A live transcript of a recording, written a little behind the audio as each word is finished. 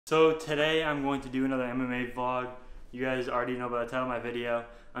So today I'm going to do another MMA vlog. You guys already know by the title of my video.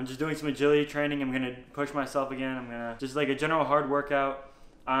 I'm just doing some agility training. I'm gonna push myself again. I'm gonna just like a general hard workout.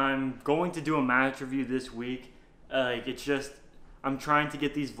 I'm going to do a match review this week. I'm trying to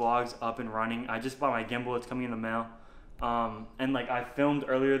get these vlogs up and running. I just bought my gimbal, it's coming in the mail. And like I filmed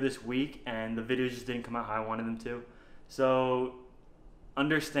earlier this week and the videos just didn't come out how I wanted them to. So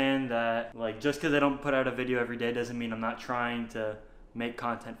understand that like just because I don't put out a video every day doesn't mean I'm not trying to make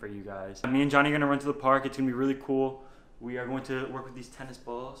content for you guys. Me and Johnny are gonna run to the park. It's gonna be really cool. We are going to work with these tennis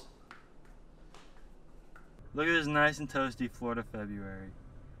balls. Look at this nice and toasty Florida February.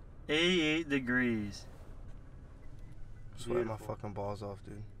 88 degrees. Sweating my fucking balls off,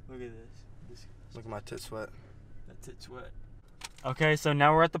 dude. Look at this. Look at my tit sweat. That tit sweat. Okay, so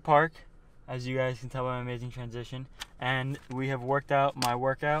now we're at the park, as you guys can tell by my amazing transition, and we have worked out my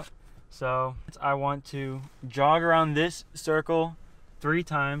workout. So I want to jog around this circle 3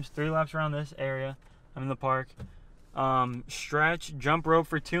 times, 3 laps around this area. I'm in the park. Stretch, jump rope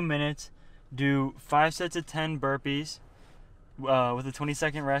for 2 minutes, do 5 sets of 10 burpees with a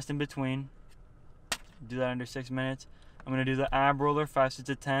 20-second rest in between. Do that under 6 minutes. I'm gonna do the ab roller, 5 sets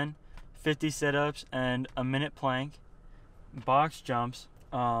of 10, 50 sit-ups, and a minute plank. Box jumps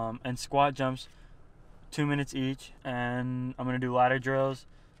and squat jumps, 2 minutes each. And I'm gonna do ladder drills,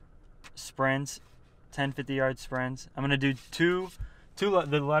 sprints, 10 50-yard sprints. I'm gonna do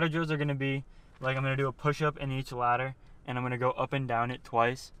the ladder drills are gonna be like I'm gonna do a push-up in each ladder and I'm gonna go up and down it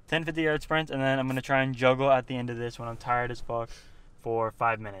twice. 10 50-yard sprints, and then I'm gonna try and juggle at the end of this when I'm tired as fuck for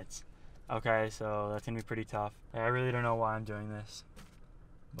 5 minutes. Okay, so that's gonna be pretty tough. I really don't know why I'm doing this,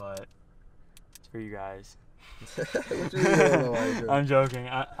 but it's for you guys. I'm joking.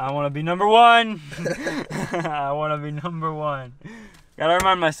 I want to be number 1. I want to be number 1. Gotta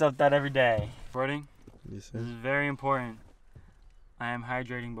remind myself that every day. Recording? Yes, sir. This is very important. I am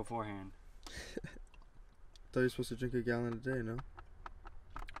hydrating beforehand. Thought you were supposed to drink a gallon a day, no?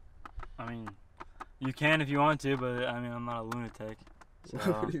 I mean, you can if you want to, but I mean, I'm not a lunatic. So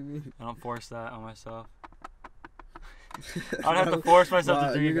What do you mean? I don't force that on myself. I don't have to force myself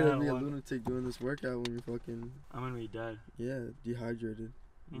to drink. You're gonna be a lunatic doing this workout when you're fucking... I'm gonna be dead. Yeah, dehydrated.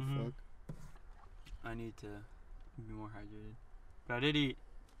 Fuck. I need to be more hydrated. But I did eat.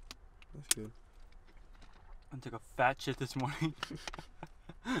 That's good. I took a fat shit this morning.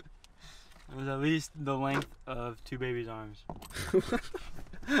 It was at least the length of 2 babies' arms.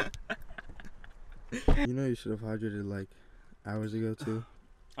 You know you should have hydrated like hours ago too.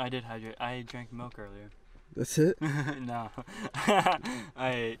 I did hydrate. I drank milk earlier. That's it? No.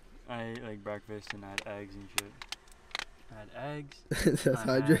 I ate like breakfast and I had eggs and shit. I had eggs. That's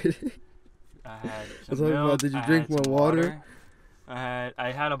hydrated. I had some milk. About, did you drink more water? I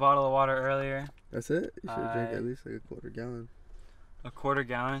had a bottle of water earlier. That's it? You should drink at least like a quarter gallon. A quarter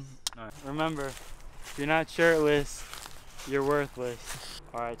gallon? Alright. Remember, if you're not shirtless, you're worthless.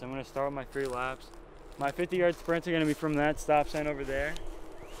 Alright, so I'm going to start with my 3 laps. My 50-yard sprints are going to be from that stop sign over there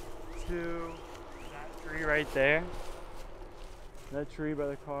to that tree right there. That tree by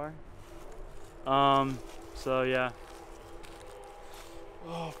the car. So yeah.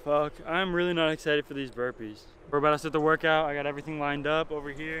 Oh fuck, I'm really not excited for these burpees. We're about to start the workout. I got everything lined up over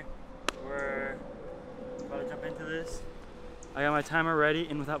here. We're about to jump into this. I got my timer ready,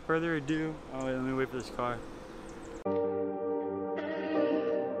 and without further ado, oh wait, let me wait for this car.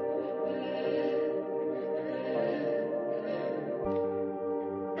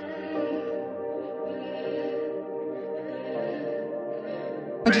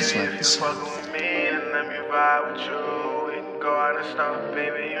 Just like this. What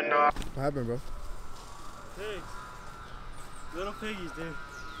happened, bro? Pigs. Little piggies, dude.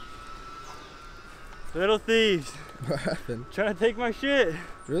 Little thieves. What happened? Trying to take my shit.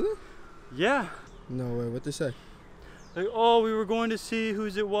 Really? Yeah. No way, what'd they say? Like, oh, we were going to see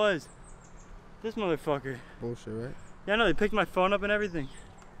whose it was. This motherfucker. Bullshit, right? Yeah, I know, they picked my phone up and everything.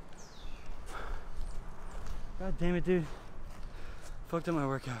 God damn it, dude. Fucked up my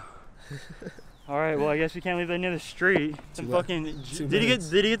workout. Alright, well I guess we can't leave that near the street. Some fucking did he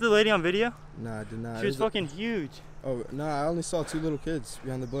get the lady on video? Nah, I did not. She was fucking huge. Oh no, I only saw 2 little kids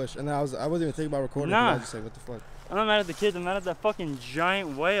behind the bush, and I wasn't even thinking about recording. Nah. I was just like, what the fuck? I'm not mad at the kids, I'm mad at that fucking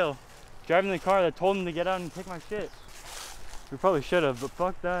giant whale driving the car that told him to get out and take my shit. We probably should have, but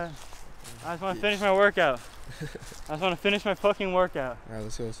fuck that. I just want to finish my workout. I just want to finish my fucking workout. Alright,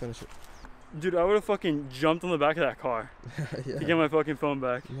 let's go, let's finish it. Dude, I would have fucking jumped on the back of that car Yeah. to get my fucking phone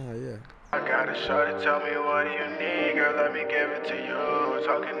back. Nah, yeah. I got a shorty, tell me what do you need, girl, let me give it to you.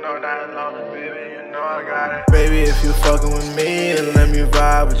 Talking all night long, baby, you know I got it. Baby, if you fucking with me, then let me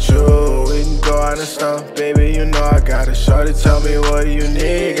vibe with you. We can go out and stump, baby, you know I got it. Shorty, tell me what do you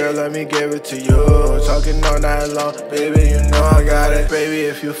need, girl, let me give it to you. Talking all night long, baby, you know I got it. Baby,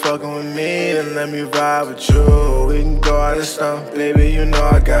 if you fucking with me, then let me vibe with you. We can go out and stump, baby, you know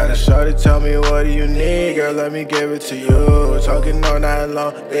I got it. Shorty, tell me what do you need, girl, let me give it to you. Talking all night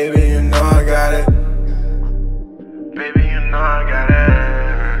long, baby, you know I got it. Baby, you know I got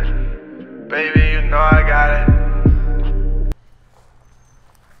it. Baby, you know I got it.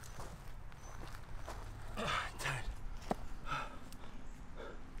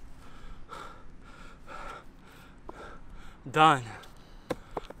 Done.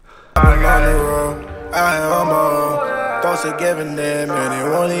 I'm on the road, I am on my own. Thoughts are giving them, and they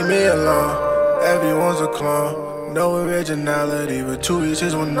won't leave me alone. Everyone's a clone. No originality, but two each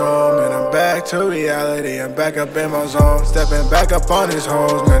is one norm. And I'm back to reality, I'm back up in my zone. Stepping back up on these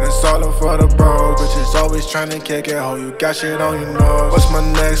hoes, man, it's all up for the bros. Bitches always trying to kick it, ho, you got shit on your nose. What's my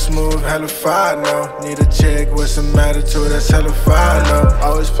next move? Hella fire now. Need a chick with some attitude, that's hella fire now.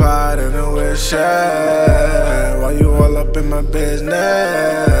 Always plotting and with shit, while you all up in my business.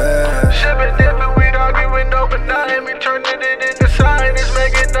 Shipping different, we arguing over nothing. We turning it into science,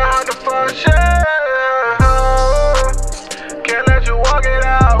 making the hard to find shit. Can't let you walk it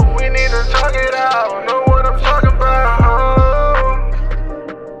out, we need to talk it out. Know what I'm talking about.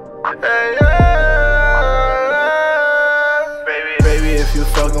 Hey, yeah. Baby, if you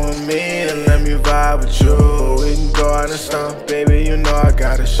fucking with me, then let me vibe with you. We can go out and stump, baby, you know I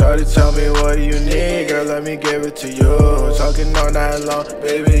got it. Shorty, tell me what do you need, girl, let me give it to you. Talking all night long,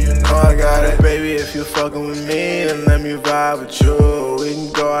 baby, you know I got it. Baby, if you fucking with me, then let me vibe with you. We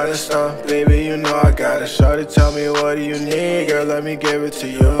can go out and stump, baby, you know I got it. Shorty, tell me what do you need, girl, let me give it to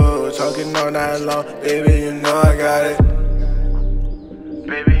you. Talking all night long, baby, you know I got it.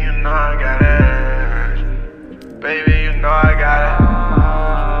 Baby, you know I got it. Baby, you know I got it.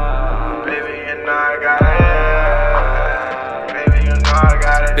 Baby, you know I got it. Baby, you know I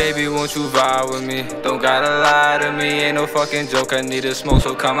got it. Baby, won't you vibe with me? Don't gotta lie to me, ain't no fucking joke. I need a smoke,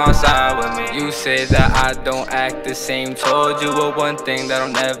 so come outside with me. You say that I don't act the same, told you, but one thing that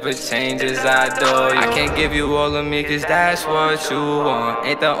don't ever change is I adore you. I can't give you all of me, cause that's what you want.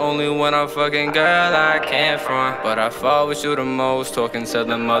 Ain't the only one I'm fucking, girl, I can't front. But I fall with you the most, talking to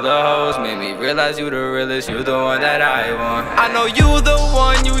them other hoes. Made me realize you the realest, you the one that I want. I know you the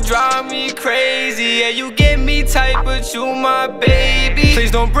one, you drive me crazy. Yeah, you get me tight, but you my baby.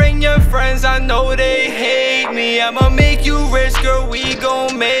 Please don't bring your friends, I know they hate me. I'ma make you rich, girl, we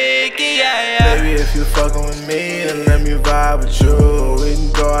gon' make it, yeah, yeah. Baby, if you fucking with me, then let me vibe with you. We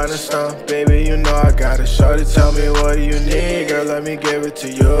can go out and stump, baby, you know I got it. Shorty, tell me what do you need, girl, let me give it to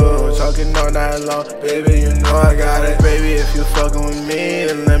you. Talking all night long, baby, you know I got it. Baby, if you fucking with me,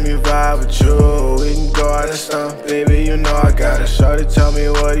 then let me vibe with you. We can go out and stump, baby, you know I got it. Shorty, tell me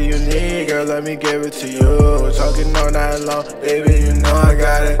what do you need, girl, let me give it to you. Talking all night long, baby, you know I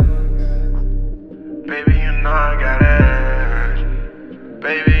got it. Baby, you know I got it.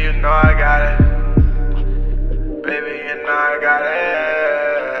 Baby, you know I got it. Baby, you know I got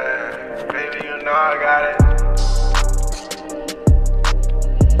it. Baby, you know I got it.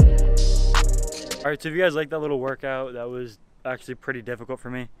 Alright, so if you guys liked that little workout, that was actually pretty difficult for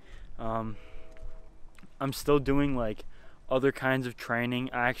me. I'm still doing like other kinds of training.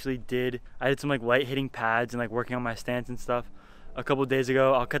 I did some like light hitting pads and like working on my stance and stuff a couple days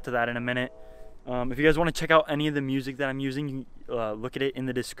ago. I'll cut to that in a minute. If you guys want to check out any of the music that I'm using, you can, look at it in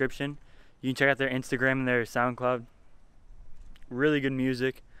the description. You can check out their Instagram and their SoundCloud. Really good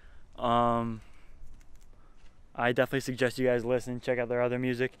music. I definitely suggest you guys listen, check out their other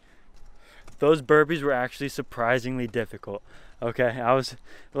music. Those burpees were actually surprisingly difficult. Okay,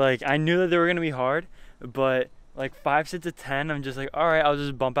 I knew that they were gonna be hard, but like 5 sets of 10, I'm just like, all right, I'll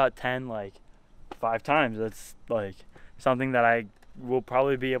just bump out 10 like 5 times. That's like something that I will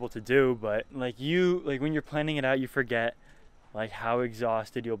probably be able to do, but like when you're planning it out, you forget like how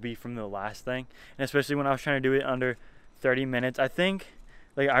exhausted you'll be from the last thing. And especially when I was trying to do it under 30 minutes, I think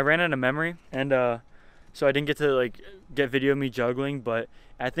like I ran out of memory, and so I didn't get to like get video of me juggling, but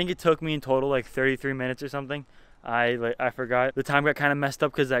I think it took me in total like 33 minutes or something. I forgot. The time got kind of messed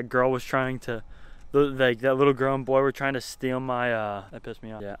up because that girl was trying to, like that little girl and boy were trying to steal my, that pissed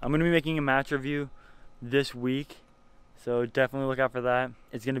me off. Yeah, I'm gonna be making a match review this week, so definitely look out for that.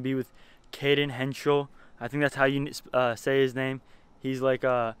 It's gonna be with Cayden. I think that's how you say his name. He's like,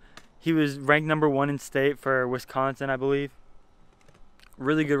 he was ranked #1 in state for Wisconsin, I believe.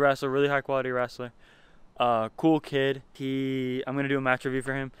 Really good wrestler, really high quality wrestler. cool kid. I'm gonna do a match review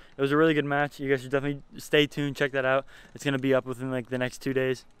for him. It was a really good match. You guys should definitely stay tuned, check that out. It's gonna be up within like the next 2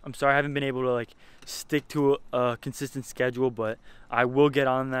 days. I'm sorry I haven't been able to like stick to a consistent schedule, but I will get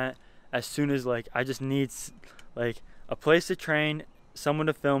on that as soon as like I just need like a place to train, someone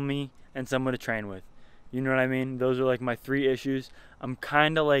to film me, and someone to train with. You know what I mean? Those are like my 3 issues. I'm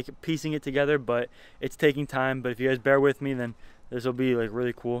kind of like piecing it together, but it's taking time. But if you guys bear with me, then this will be like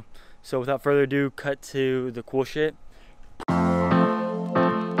really cool. So without further ado, cut to the cool shit.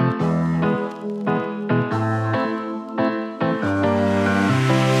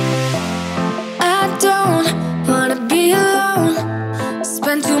 I don't wanna be alone,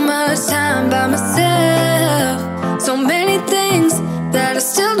 spend too much time by myself. So many things that I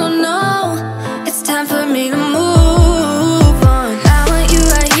still don't know. It's time for me to move on. I want you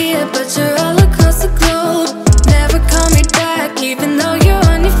right here, but you're all across the globe. Never call me back, even though you're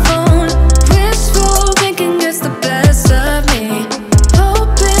on your phone. Wishful thinking gets the best of me,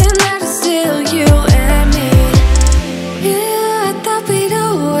 hoping that it's still you and me. Yeah, I thought we'd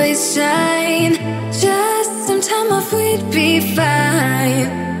always shine, just some time off we'd be fine.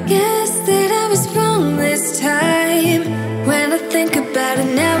 Guess that I was wrong this time. When I think about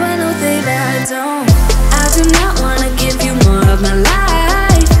it now, I know that I do not wanna give you more of my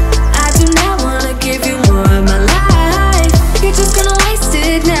life. I do not wanna give you more of my life. You're just gonna waste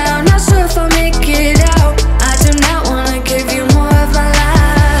it now, not sure if I'll make it out. I do not wanna give you more of my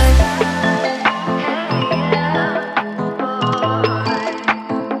life.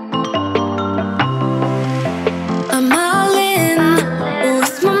 I'm all in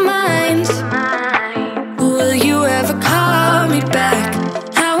with my mind. Will you ever call me back?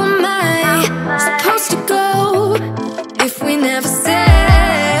 How am I supposed to go if we never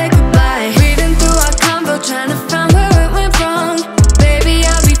said goodbye? Reading through our convo, trying to find where it went wrong. Baby,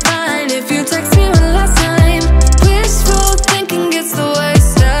 I'll be fine if you text me one last time. Wishful thinking gets the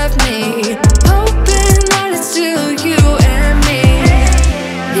worst of me, hoping that it's still you and me.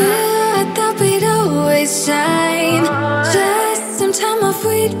 Yeah, I thought we'd always shine, just some time off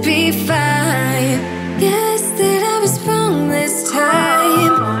we'd be fine. Guess that I was wrong this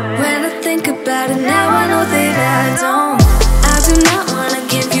time. When I think about it now, I know that I do not wanna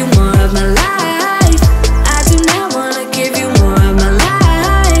give you more of my life. I do not wanna give you more of my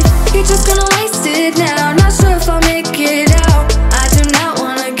life. You're just gonna waste it now, not sure if I'll make it out. I do not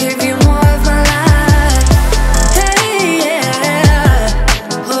wanna give you more of my life. Hey, yeah.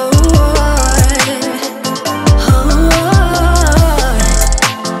 Oh,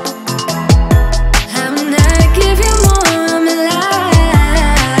 I'm not give you more of my life.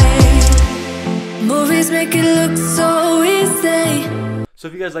 Movies make it look so easy. So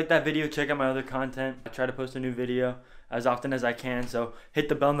if you guys like that video, check out my other content. I try to post a new video as often as I can, so hit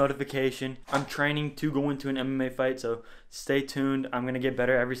the bell notification. I'm training to go into an MMA fight, so stay tuned. I'm gonna get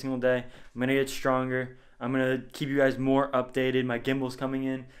better every single day. I'm gonna get stronger. I'm gonna keep you guys more updated. My gimbal's coming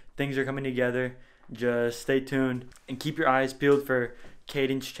in. Things are coming together. Just stay tuned and keep your eyes peeled for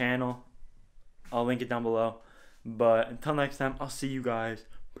Cayden's channel. I'll link it down below. But until next time, I'll see you guys.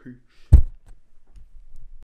 Peace.